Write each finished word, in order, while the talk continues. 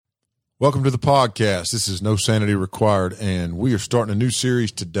Welcome to the podcast. This is No Sanity Required, and we are starting a new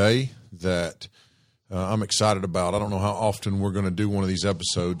series today that I'm excited about. I don't know how often we're going to do one of these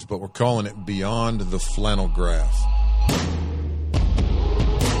episodes, but we're calling it Beyond the Flannel Graph.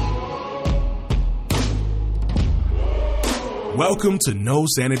 Welcome to No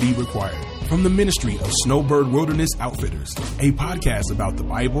Sanity Required from the ministry of Snowbird Wilderness Outfitters, a podcast about the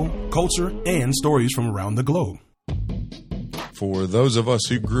Bible, culture, and stories from around the globe. For those of us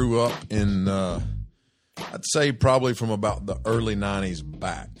who grew up in, I'd say probably from about the early 90s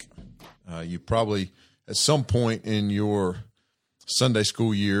back, you probably at some point in your Sunday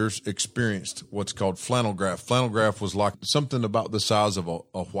school years experienced what's called flannel graph. Flannel graph was like something about the size of a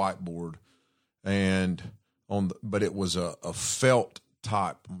whiteboard, but it was a felt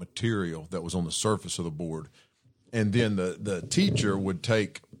type material that was on the surface of the board. And then the teacher would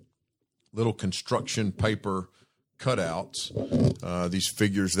take little construction paper cutouts, these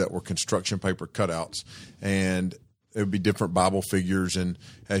figures that were construction paper cutouts, and it would be different Bible figures. And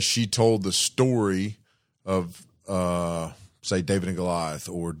as she told the story of, say, David and Goliath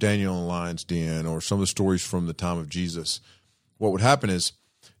or Daniel in the Lion's Den or some of the stories from the time of Jesus, what would happen is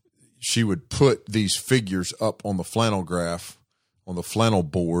she would put these figures up on the flannel graph, on the flannel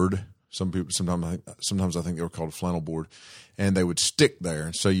board. Sometimes I think they were called a flannel board, and they would stick there.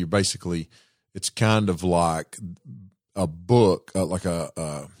 And so you basically, it's kind of like a book, like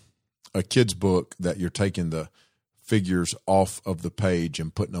a kid's book that you're taking the figures off of the page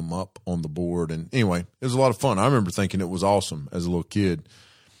and putting them up on the board. And anyway, it was a lot of fun. I remember thinking it was awesome as a little kid.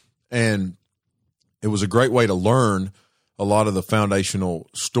 And it was a great way to learn a lot of the foundational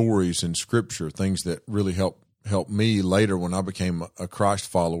stories in Scripture, things that really helped me later when I became a Christ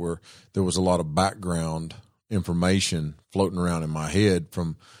follower. There was a lot of background information floating around in my head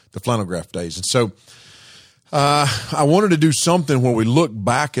from the flannel graph days. And so I wanted to do something where we look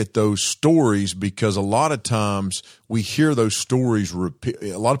back at those stories, because a lot of times we hear those stories,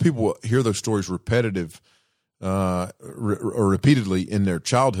 a lot of people hear those stories repetitively in their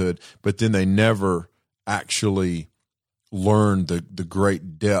childhood, but then they never actually learn the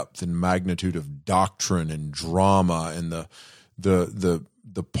great depth and magnitude of doctrine and drama and the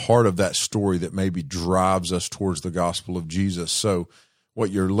part of that story that maybe drives us towards the gospel of Jesus. So what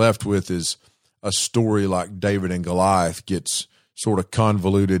you're left with is a story like David and Goliath gets sort of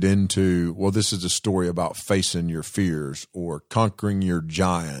convoluted into, well, this is a story about facing your fears or conquering your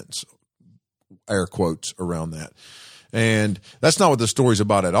giants, air quotes around that. And that's not what the story's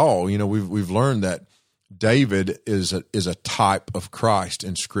about at all. You know, we've learned that David is a type of Christ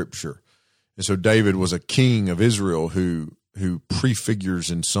in Scripture. And so David was a king of Israel who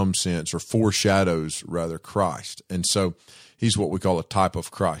prefigures in some sense, or foreshadows rather, Christ. And so he's what we call a type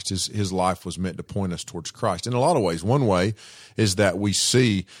of Christ. His life was meant to point us towards Christ in a lot of ways. One way is that we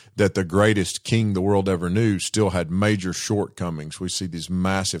see that the greatest king the world ever knew still had major shortcomings. We see these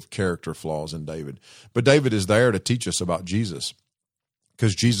massive character flaws in David. But David is there to teach us about Jesus,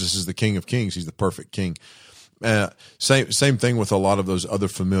 because Jesus is the King of Kings. He's the perfect king. Same thing with a lot of those other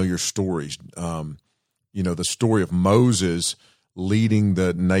familiar stories. The story of Moses leading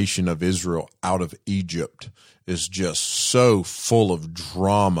the nation of Israel out of Egypt is just so full of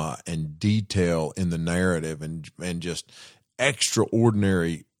drama and detail in the narrative, and just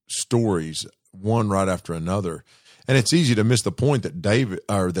extraordinary stories, one right after another. And it's easy to miss the point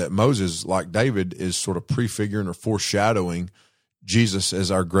that Moses, like David, is sort of prefiguring or foreshadowing Jesus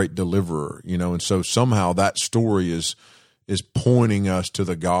as our great deliverer, and so somehow that story is pointing us to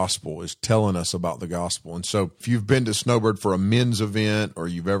the gospel, is telling us about the gospel. And so if you've been to Snowbird for a men's event, or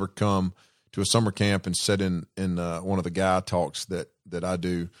you've ever come to a summer camp and sat in one of the guy talks that I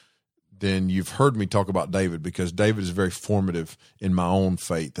do, then you've heard me talk about David, because David is very formative in my own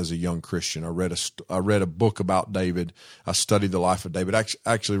faith as a young Christian. I read a book about David. I studied the life of David. I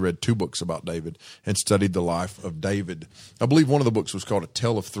actually read 2 books about David and studied the life of David. I believe one of the books was called A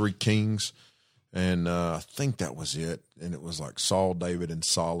Tale of Three Kings, and I think that was it. And it was like Saul, David, and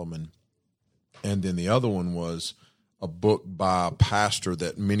Solomon. And then the other one was a book by a pastor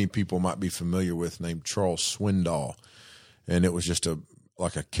that many people might be familiar with named Charles Swindoll. And it was just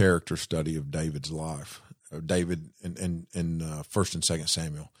like a character study of David's life, of David in 1st and 2nd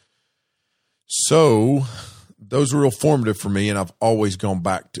Samuel. So those were real formative for me, and I've always gone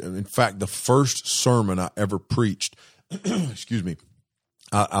back to, in fact, the first sermon I ever preached, excuse me,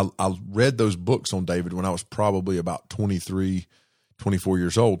 I read those books on David when I was probably about 23, 24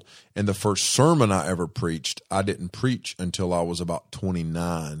 years old. And the first sermon I ever preached, I didn't preach until I was about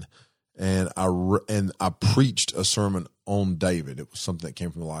 29. And I preached a sermon on David. It was something that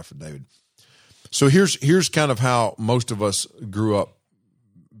came from the life of David. So here's kind of how most of us grew up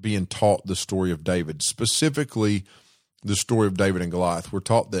being taught the story of David, specifically the story of David and Goliath. We're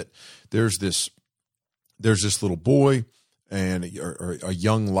taught that there's this little boy and or a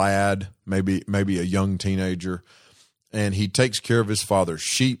young lad, maybe a young teenager, and he takes care of his father's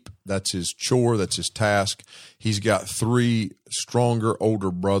sheep. That's his chore. That's his task. He's got 3 stronger,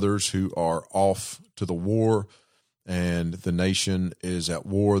 older brothers who are off to the war, and the nation is at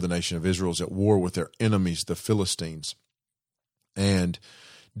war. The nation of Israel is at war with their enemies, the Philistines. And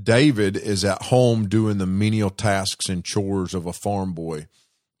David is at home doing the menial tasks and chores of a farm boy.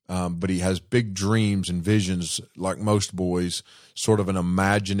 But he has big dreams and visions, like most boys, sort of an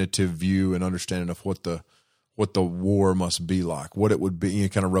imaginative view and understanding of what the war must be like, what it would be. He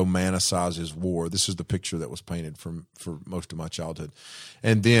kind of romanticizes war. This is the picture that was painted for most of my childhood.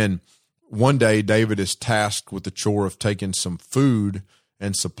 And then one day, David is tasked with the chore of taking some food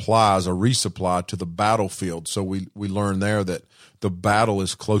and supplies, a resupply, to the battlefield. So we learn there that the battle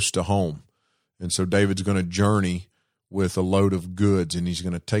is close to home. And so David's going to journey with a load of goods, and he's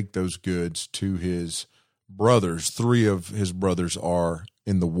going to take those goods to his brothers. 3 of his brothers are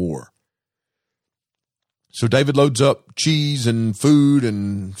in the war. So David loads up cheese and food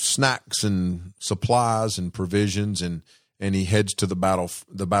and snacks and supplies and provisions, and he heads to the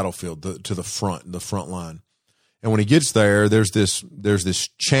battlefield, to the front line. And when he gets there, there's this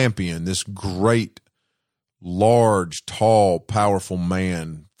champion, this great, large, tall, powerful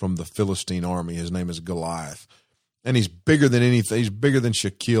man from the Philistine army. His name is Goliath. And he's bigger than anything. He's bigger than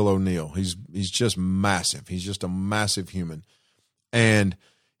Shaquille O'Neal. He's just massive. He's just a massive human. And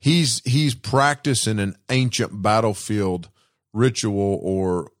he's practicing an ancient battlefield ritual,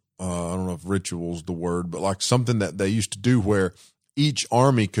 or I don't know if ritual's the word, but like something that they used to do where each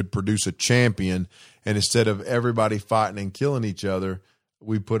army could produce a champion, and instead of everybody fighting and killing each other,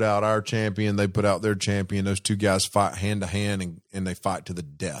 we put out our champion, they put out their champion. Those 2 guys fight hand to hand, and they fight to the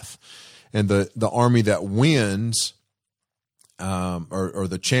death. And the army that wins, or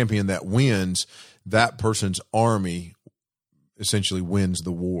the champion that wins, that person's army essentially wins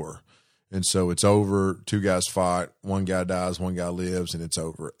the war. And so it's over. 2 guys fight, 1 guy dies, 1 guy lives, and it's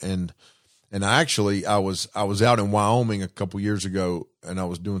over. And actually, I was out in Wyoming a couple years ago, and I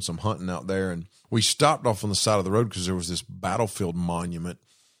was doing some hunting out there, and we stopped off on the side of the road because there was this battlefield monument,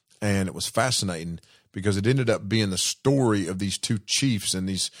 and it was fascinating because it ended up being the story of these 2 chiefs, and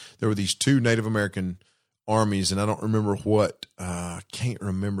there were these 2 Native American armies, and I don't remember what. I can't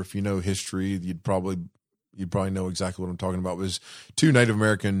remember. If you know history, you'd probably know exactly what I'm talking about. It was 2 Native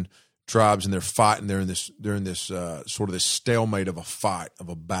American tribes, and they're fighting. They're in this sort of this stalemate of a fight, of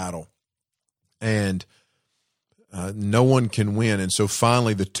a battle, and no one can win. And so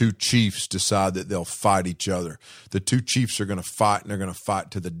finally the 2 chiefs decide that they'll fight each other. The 2 chiefs are going to fight, and they're going to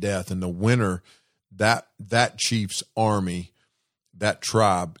fight to the death. And the winner, that chief's army, that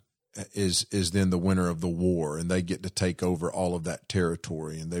tribe, is then the winner of the war, and they get to take over all of that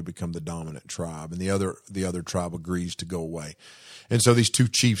territory, and they become the dominant tribe, and the other tribe agrees to go away. And so these 2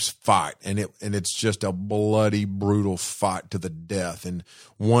 chiefs fight, and it's just a bloody, brutal fight to the death. And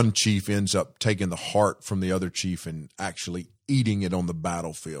one chief ends up taking the heart from the other chief and actually eating it on the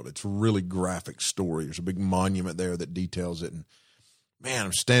battlefield. It's a really graphic story. There's a big monument there that details it. And man,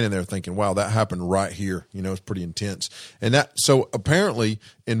 I'm standing there thinking, wow, that happened right here. It's pretty intense. And so apparently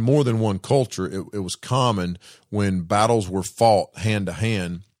in more than one culture, it was common when battles were fought hand to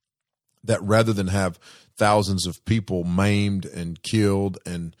hand, that rather than have thousands of people maimed and killed,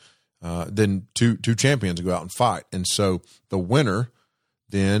 and then two champions go out and fight. And so the winner,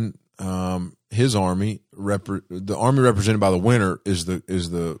 then his army, the army represented by the winner is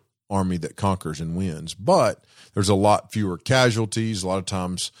the army that conquers and wins. But there's a lot fewer casualties. A lot of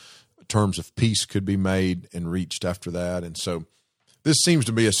times terms of peace could be made and reached after that. And so this seems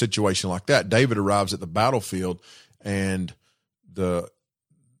to be a situation like that. David arrives at the battlefield, and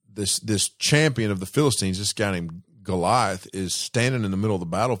this champion of the Philistines, this guy named Goliath, is standing in the middle of the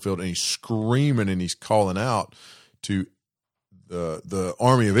battlefield, and he's screaming and he's calling out to the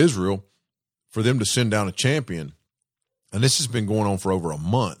army of Israel for them to send down a champion. And this has been going on for over a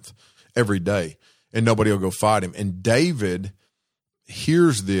month, every day, and nobody will go fight him. And David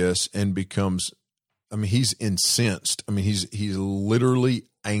hears this and becomes, he's incensed. He's literally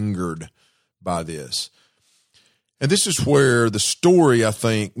angered by this. And this is where the story, I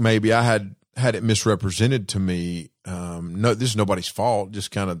think, maybe I had it misrepresented to me. No, this is nobody's fault.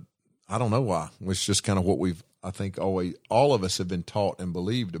 Just kind of, I don't know why. It's just kind of what we've, I think, all of us have been taught and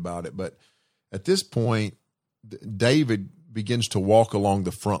believed about it. But at this point, David begins to walk along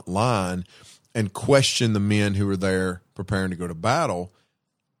the front line and question the men who are there preparing to go to battle.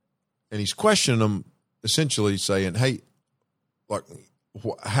 And he's questioning them, essentially saying, hey, like,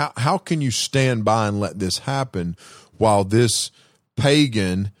 how can you stand by and let this happen while this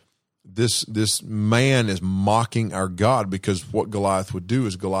pagan, this man is mocking our God? Because what Goliath would do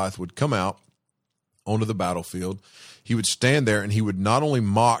is Goliath would come out onto the battlefield. He would stand there and he would not only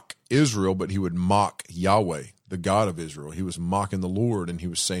mock Israel, but he would mock Yahweh, the God of Israel. He was mocking the Lord, and he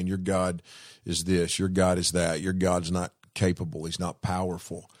was saying, your God is this, your God is that, your God's not capable, he's not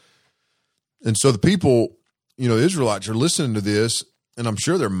powerful. And so the people, the Israelites are listening to this, and I'm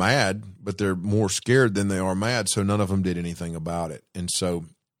sure they're mad, but they're more scared than they are mad, so none of them did anything about it. And so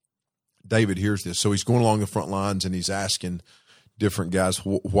David hears this. So he's going along the front lines, and he's asking different guys,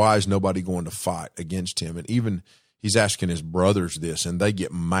 why is nobody going to fight against him? And even he's asking his brothers this, and they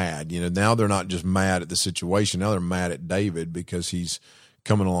get mad. Now they're not just mad at the situation. Now they're mad at David because he's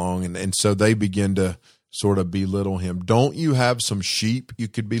coming along. And so they begin to sort of belittle him. Don't you have some sheep you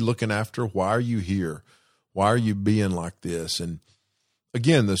could be looking after? Why are you here? Why are you being like this? And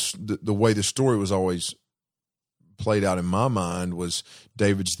again, the way the story was always played out in my mind was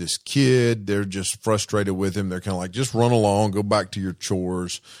David's this kid. They're just frustrated with him. They're kind of like, just run along, go back to your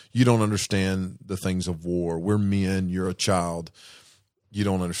chores. You don't understand the things of war. We're men. You're a child. You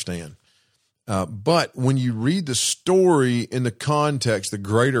don't understand. But when you read the story in the context, the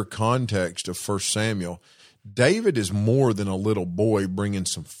greater context of 1 Samuel, David is more than a little boy bringing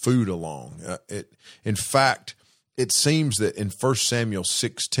some food along. In fact, it seems that in 1 Samuel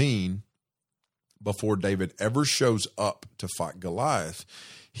 16, before David ever shows up to fight Goliath,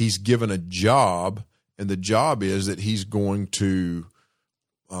 he's given a job, and the job is that he's going to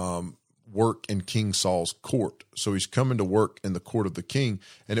work in King Saul's court. So he's coming to work in the court of the king,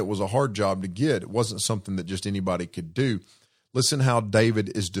 and it was a hard job to get. It wasn't something that just anybody could do. Listen how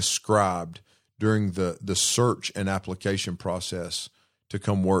David is described during the search and application process to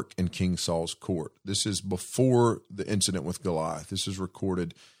come work in King Saul's court. This is before the incident with Goliath. This is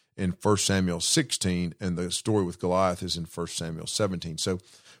recorded in 1 Samuel 16, and the story with Goliath is in 1 Samuel 17. So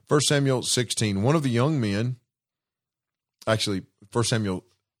 1 Samuel 16, one of the young men, actually 1 Samuel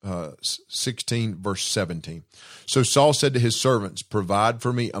 16, verse 17. So Saul said to his servants, provide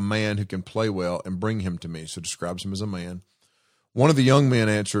for me a man who can play well and bring him to me. So describes him as a man. One of the young men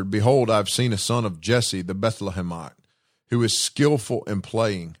answered, behold, I've seen a son of Jesse the Bethlehemite, who is skillful in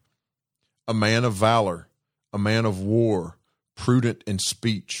playing, a man of valor, a man of war, prudent in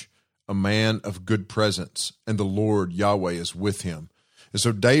speech, a man of good presence, and the Lord Yahweh is with him. And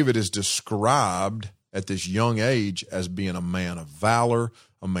so David is described at this young age as being a man of valor,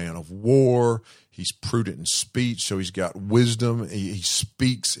 a man of war. He's prudent in speech, so he's got wisdom. He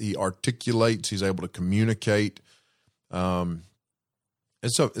speaks, he articulates, he's able to communicate.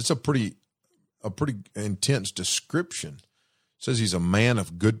 It's a pretty intense description. It says he's a man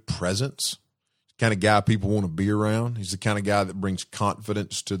of good presence, kind of guy people want to be around. He's the kind of guy that brings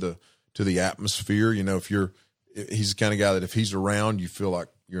confidence to the atmosphere. He's the kind of guy that if he's around, you feel like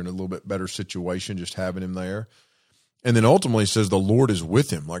you're in a little bit better situation just having him there. And then ultimately it says the Lord is with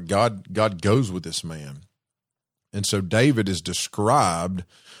him. Like God goes with this man. And so David is described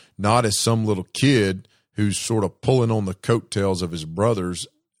not as some little kid who's sort of pulling on the coattails of his brothers,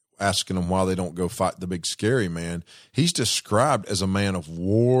 asking them why they don't go fight the big scary man. He's described as a man of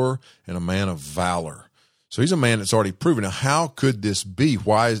war and a man of valor. So he's a man that's already proven. Now, how could this be?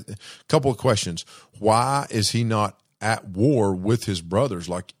 A couple of questions. Why is he not at war with his brothers,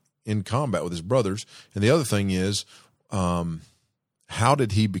 like in combat with his brothers? And the other thing is, how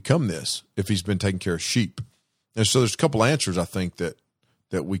did he become this if he's been taking care of sheep? And so there's a couple answers I think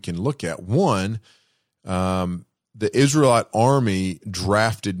that we can look at. One, the Israelite army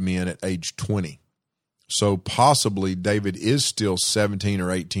drafted men at age 20. So possibly David is still 17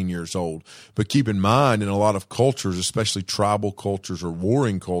 or 18 years old. But keep in mind, in a lot of cultures, especially tribal cultures or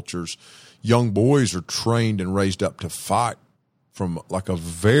warring cultures, young boys are trained and raised up to fight from like a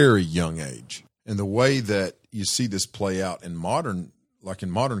very young age. And the way that you see this play out in modern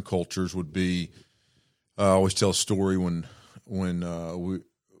cultures would be, I always tell a story when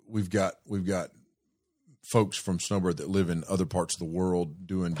we've got folks from Snowbird that live in other parts of the world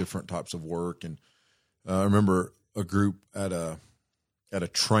doing different types of work. And I remember a group at a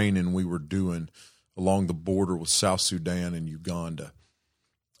training we were doing along the border with South Sudan and Uganda.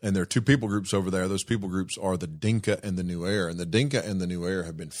 And there are two people groups over there. Those people groups are the Dinka and the Nuer. And the Dinka and the Nuer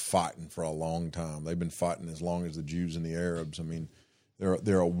have been fighting for a long time. They've been fighting as long as the Jews and the Arabs. I mean,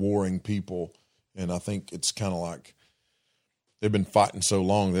 they're a warring people. And I think it's kind of like they've been fighting so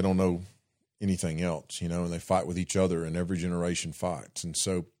long they don't know anything else, and they fight with each other, and every generation fights. And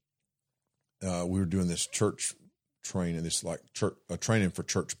so we were doing this church training, a training for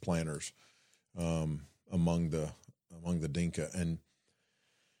church planners among the Dinka. And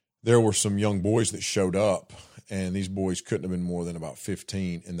there were some young boys that showed up, and these boys couldn't have been more than about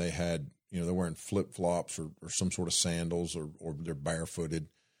 15, and they had, they're wearing flip-flops or some sort of sandals, or they're barefooted,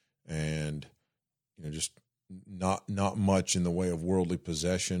 and, just not much in the way of worldly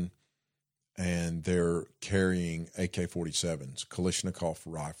possession. And they're carrying AK-47s, Kalashnikov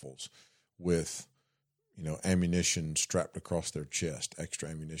rifles with, ammunition strapped across their chest, extra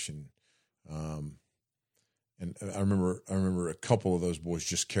ammunition. And I remember a couple of those boys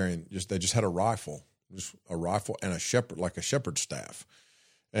just carrying, they just had a rifle and a shepherd's staff,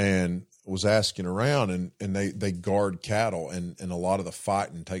 and was asking around, and they guard cattle, and a lot of the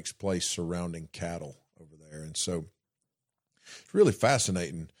fighting takes place surrounding cattle over there. And so it's really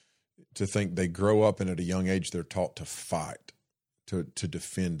fascinating to think they grow up, and at a young age they're taught to fight, to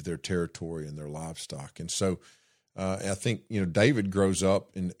defend their territory and their livestock. And so I think, David grows up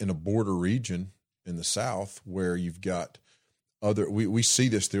in a border region in the South where you've got we see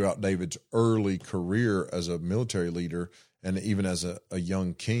this throughout David's early career as a military leader, and even as a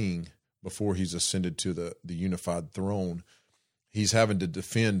young king before he's ascended to the unified throne. He's having to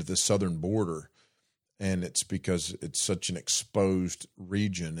defend the southern border, and it's because it's such an exposed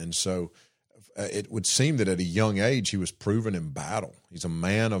region. And so it would seem that at a young age he was proven in battle. He's a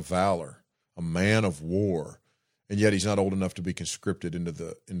man of valor, a man of war, and yet he's not old enough to be conscripted into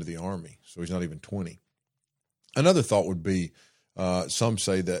the army. So he's not even 20. Another thought would be, some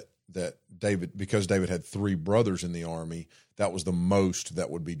say that David, because David had 3 brothers in the army, that was the most that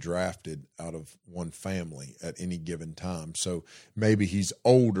would be drafted out of one family at any given time. So maybe he's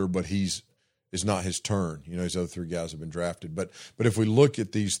older, but it's not his turn. His other 3 guys have been drafted. But if we look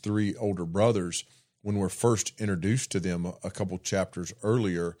at these 3 older brothers, when we're first introduced to them a couple chapters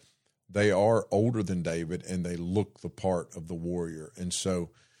earlier, they are older than David, and they look the part of the warrior. And so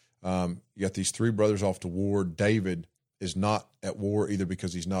you got these 3 brothers off to war. David is not at war either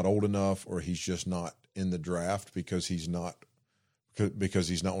because he's not old enough, or he's just not in the draft because he's not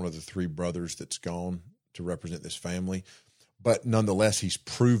one of the 3 brothers that's gone to represent this family. But nonetheless, he's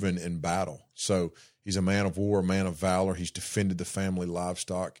proven in battle. So he's a man of war, a man of valor. He's defended the family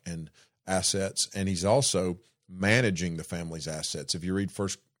livestock and assets, and he's also managing the family's assets. If you read 1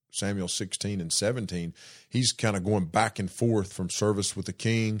 Samuel 16 and 17, he's kind of going back and forth from service with the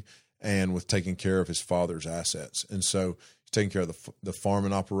king and with taking care of his father's assets. And so he's taking care of the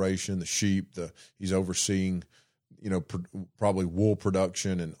farming operation, the sheep, he's overseeing, probably wool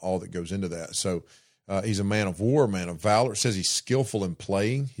production and all that goes into that. So he's a man of war, a man of valor. It says he's skillful in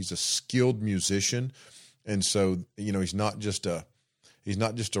playing. He's a skilled musician. And so, he's not just a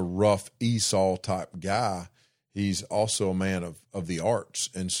rough Esau type guy. He's also a man of the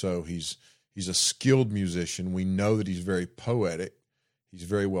arts. And so he's a skilled musician. We know that he's very poetic. He's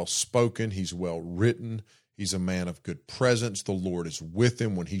very well spoken. He's well written. He's a man of good presence. The Lord is with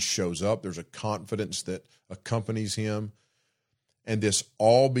him when he shows up. There's a confidence that accompanies him. And this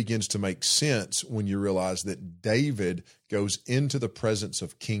all begins to make sense when you realize that David goes into the presence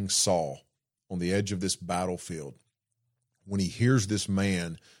of King Saul on the edge of this battlefield when he hears this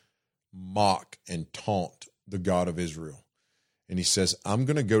man mock and taunt the God of Israel. And he says, I'm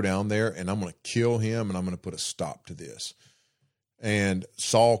going to go down there and I'm going to kill him, and I'm going to put a stop to this. And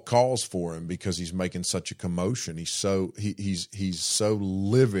Saul calls for him because he's making such a commotion. He's so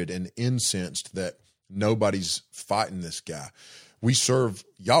livid and incensed that nobody's fighting this guy. We serve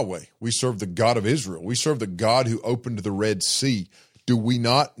Yahweh. We serve the God of Israel. We serve the God who opened the Red Sea. Do we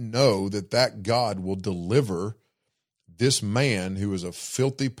not know that God will deliver this man who is a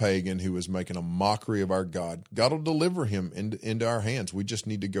filthy pagan who is making a mockery of our God? God will deliver him into our hands. We just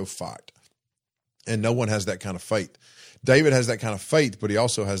need to go fight. And no one has that kind of faith. David has that kind of faith, but he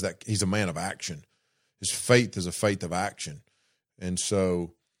also has that. He's a man of action. His faith is a faith of action. And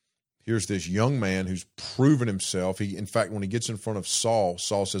so here's this young man who's proven himself. In fact, when he gets in front of Saul,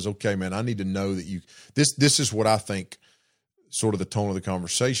 Saul says, okay, man, I need to know that this is what I think sort of the tone of the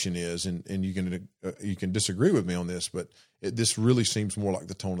conversation is. And you can disagree with me on this, but this really seems more like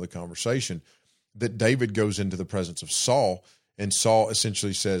the tone of the conversation, that David goes into the presence of Saul, and Saul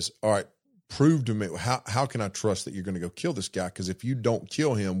essentially says, all right, prove to me, how can I trust that you're going to go kill this guy? Because if you don't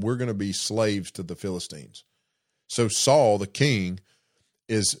kill him, we're going to be slaves to the Philistines. So Saul, the king,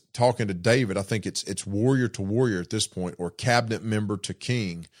 is talking to David. I think it's warrior to warrior at this point, or cabinet member to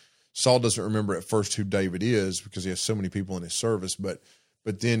king. Saul doesn't remember at first who David is because he has so many people in his service, but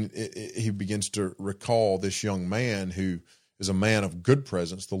then he begins to recall this young man who is a man of good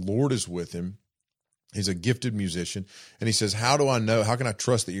presence. The Lord is with him. He's a gifted musician. And he says, how do I know? How can I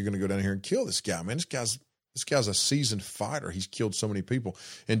trust that you're going to go down here and kill this guy? Man, this guy's a seasoned fighter. He's killed so many people.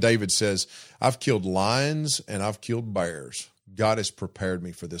 And David says, I've killed lions and I've killed bears. God has prepared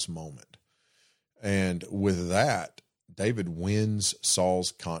me for this moment. And with that, David wins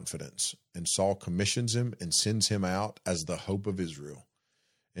Saul's confidence, and Saul commissions him and sends him out as the hope of Israel.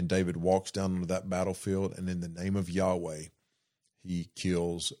 And David walks down onto that battlefield, and in the name of Yahweh, he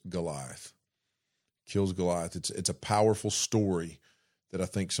kills Goliath. It's a powerful story that I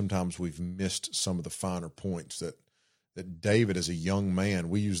think sometimes we've missed some of the finer points that David, as a young man,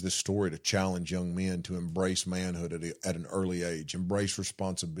 we use this story to challenge young men to embrace manhood at an early age, embrace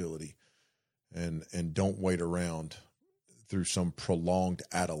responsibility, and don't wait around through some prolonged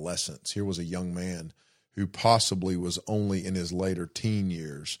adolescence. Here was a young man who possibly was only in his later teen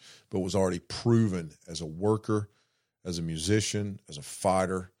years, but was already proven as a worker, as a musician, as a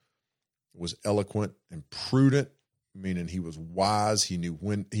fighter, was eloquent and prudent, meaning he was wise. He knew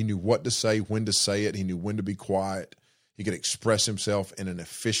what to say, when to say it. He knew when to be quiet. He could express himself in an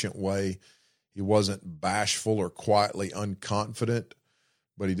efficient way. He wasn't bashful or quietly unconfident,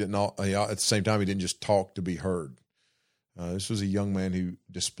 but at the same time, he didn't just talk to be heard. This was a young man who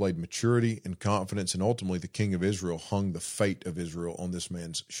displayed maturity and confidence, and ultimately the king of Israel hung the fate of Israel on this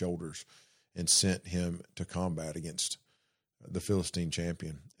man's shoulders and sent him to combat against the Philistine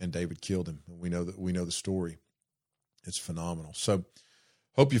champion, and David killed him. And we know the story. It's phenomenal. So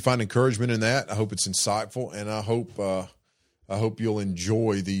hope you find encouragement in that. I hope it's insightful, and I hope you'll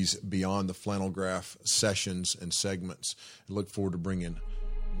enjoy these Beyond the Flannel Graph sessions and segments. I look forward to bringing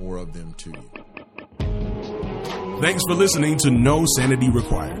more of them to you. Thanks for listening to No Sanity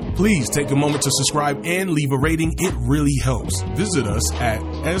Required. Please take a moment to subscribe and leave a rating. It really helps. Visit us at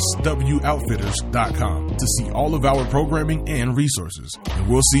swoutfitters.com to see all of our programming and resources. And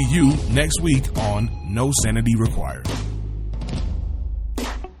we'll see you next week on No Sanity Required.